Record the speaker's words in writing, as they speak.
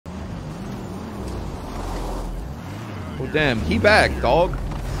Well, damn, he back, dog.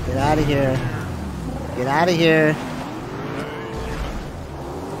 Get out of here. Get out of here.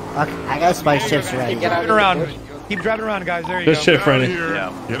 Okay, I got spice chips ready. Keep driving around. Keep driving around, guys. There you Good go. shit, Freddy.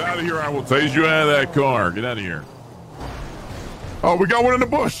 Yeah. Get out of here. I will tase you out of that car. Get out of here. Oh, we got one in the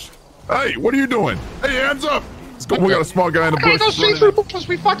bush. Hey, what are you doing? Hey, hands up. Let's go. We got a small guy in the bush. Go see through because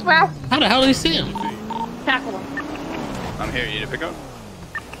we fucked around. How the hell did he see him? Tackle him. I'm here. You need to pick up?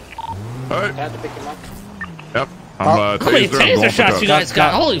 Hey. I had to pick him up. Yep. How many taser shots you guys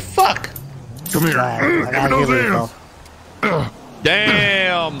got? Holy fuck. Come here. I got Give me you, those hands.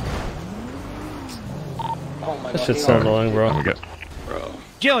 Damn. Oh my That god. shit's so annoying, bro. Okay. Bro.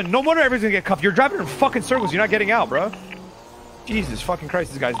 Jalen, no wonder everyone's gonna get cuffed. You're driving in fucking circles. You're not getting out, bro. Jesus fucking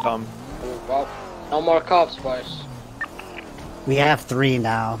Christ, this guy's dumb. Well, no more cops, boys. We have 3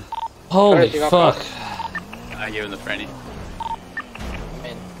 now. Holy fuck. I gave him the Frenny. I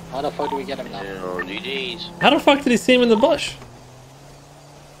mean, how the fuck do we get him now? Oh, GG's. How the fuck did he see him in the bush?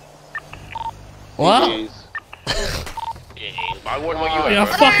 Wow. Why wouldn't you Yeah,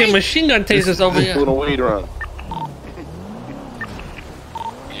 fucking machine gun tasers over here. Little weed run.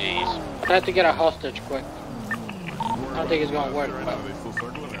 Jeez. I have to get a hostage quick. I don't think it's gonna work. But...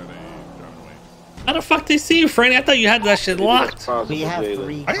 How the fuck did he see you, Franny? I thought you had that shit locked. We have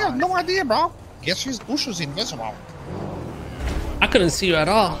 3. I have no idea, bro. Guess his bush is invisible. I couldn't see you at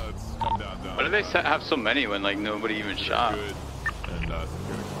all. Why do they have so many when like nobody even shot?